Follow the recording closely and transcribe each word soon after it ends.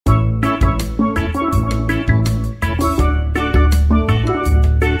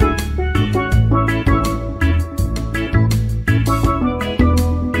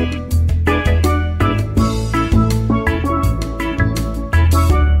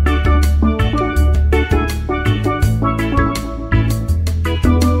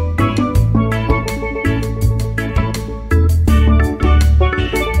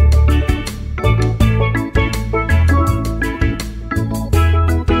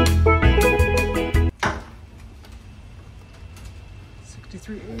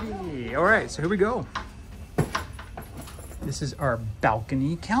380. All right, so here we go. This is our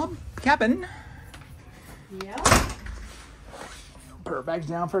balcony cabin. Yep. Put our bags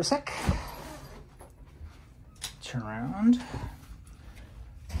down for a sec. Turn around.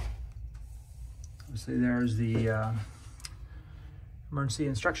 Obviously, there's the emergency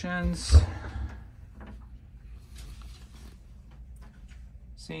instructions.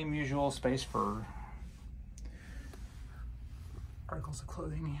 Same usual space for articles of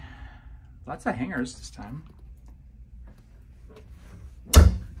clothing. Lots of hangers this time.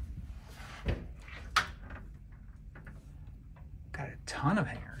 Got a ton of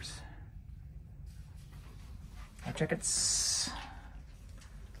hangers. Our jackets.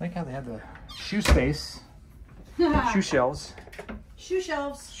 I like how they have the shoe space. Shoe shelves. Shoe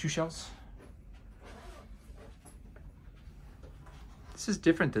shelves. Shoe shelves. This is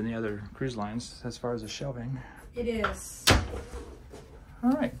different than the other cruise lines as far as the shelving. It is. All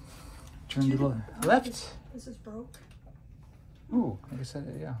right. Turn to the left. This is broke. Ooh, like I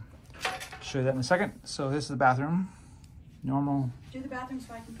said, yeah. Show you that in a second. So this is the bathroom. Normal. Do the bathroom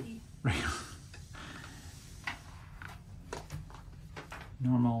so I can pee.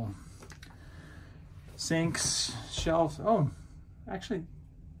 Normal sinks, shelves. Oh, actually,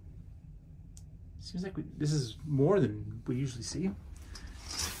 seems like this is more than we usually see.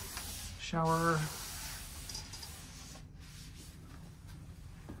 Shower.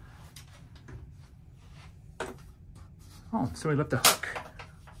 Oh, so we left a hook.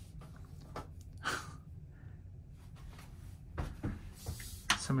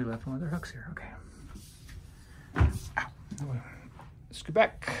 Somebody left one of their hooks here. Okay. Ow. Scoot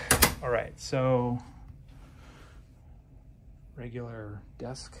back. All right, so regular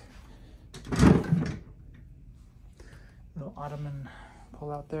desk. Little ottoman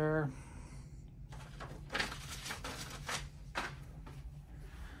pull out there.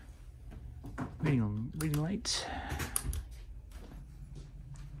 Reading light.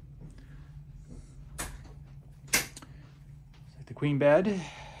 The queen bed.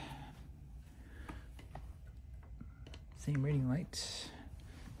 Same reading light.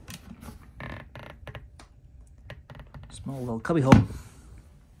 Small little cubby hole.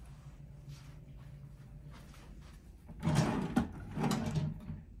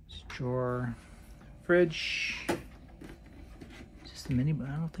 Drawer. Fridge. Just a mini bar.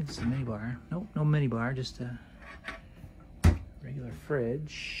 I don't think it's a mini bar. Nope, no mini bar, just a regular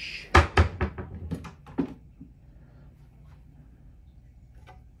fridge.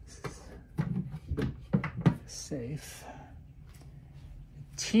 Safe.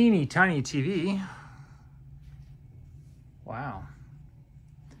 Teeny tiny TV. Wow.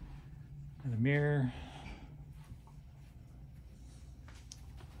 And a mirror.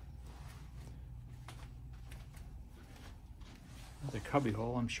 Another cubby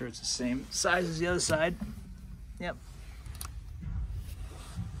hole. I'm sure it's the same size as the other side. Yep.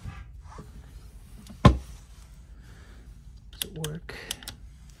 Does it work?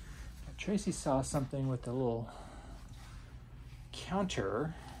 Tracy saw something with a little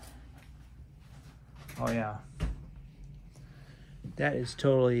counter. Oh yeah. That is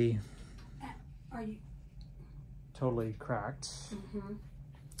totally cracked. Mm-hmm.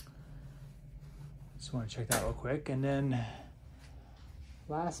 Just want to check that real quick. And then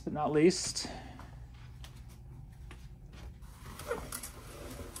last but not least,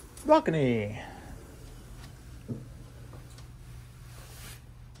 balcony.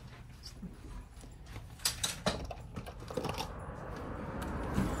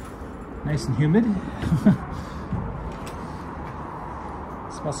 Nice and humid.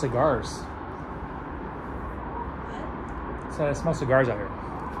 Smell cigars. What? So I smell cigars out here.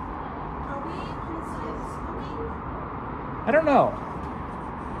 Are we smoking? I don't know.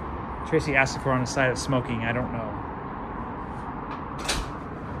 Tracy asked if we're on the side of smoking. I don't know.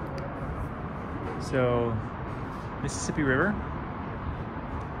 So, Mississippi River.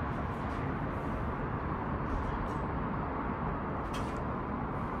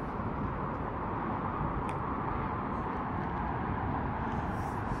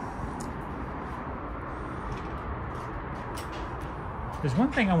 There's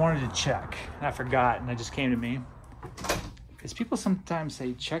one thing I wanted to check, and I forgot, and it just came to me. Is people sometimes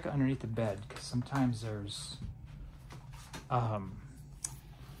say check underneath the bed, because sometimes there's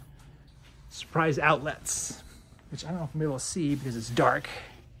surprise outlets, which I don't know if I'm able to see because it's dark.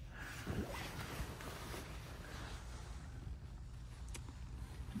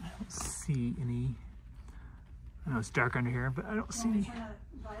 I don't see any. I know it's dark under here, but I don't see any. Turn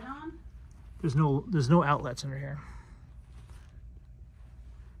the light on? There's no outlets under here.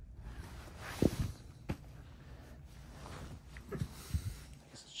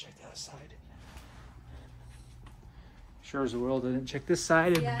 Sure as the world didn't check this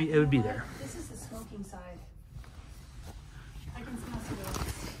side, it would be there. This is the smoking side. I can smell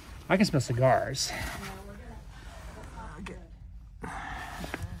cigarettes. I can smell cigars. Yeah, we're good. That's not good.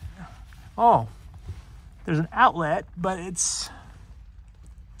 Oh, there's an outlet, but it's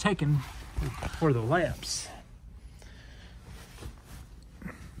taken for the lamps.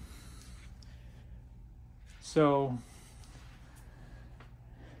 So,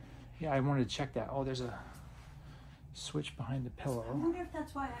 yeah, I wanted to check that. Oh, there's a switch behind the pillow. I wonder if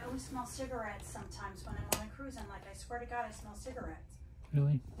that's why I always smell cigarettes sometimes when I'm on a cruise. I'm like, I swear to God, I smell cigarettes.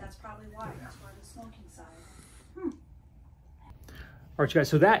 Really? That's probably why. That's why the smoking side. All right, you guys,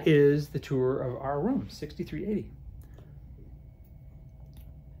 so that is the tour of our room, 6380.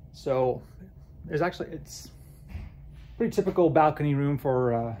 So there's actually, it's pretty typical balcony room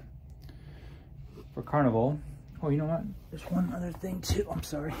for Carnival. Oh, you know what? There's one other thing too. I'm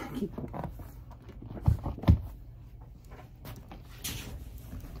sorry.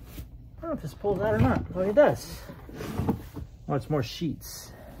 I don't know if this pulls out or not. Oh, it does. Oh, it's more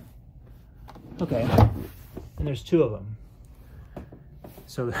sheets. Okay. And there's two of them.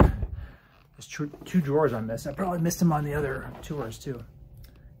 So there's two drawers on this. I probably missed them on the other tours too.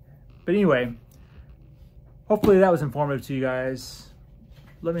 But anyway, hopefully that was informative to you guys.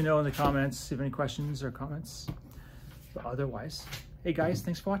 Let me know in the comments if you have any questions or comments. But otherwise, hey guys,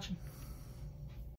 thanks for watching.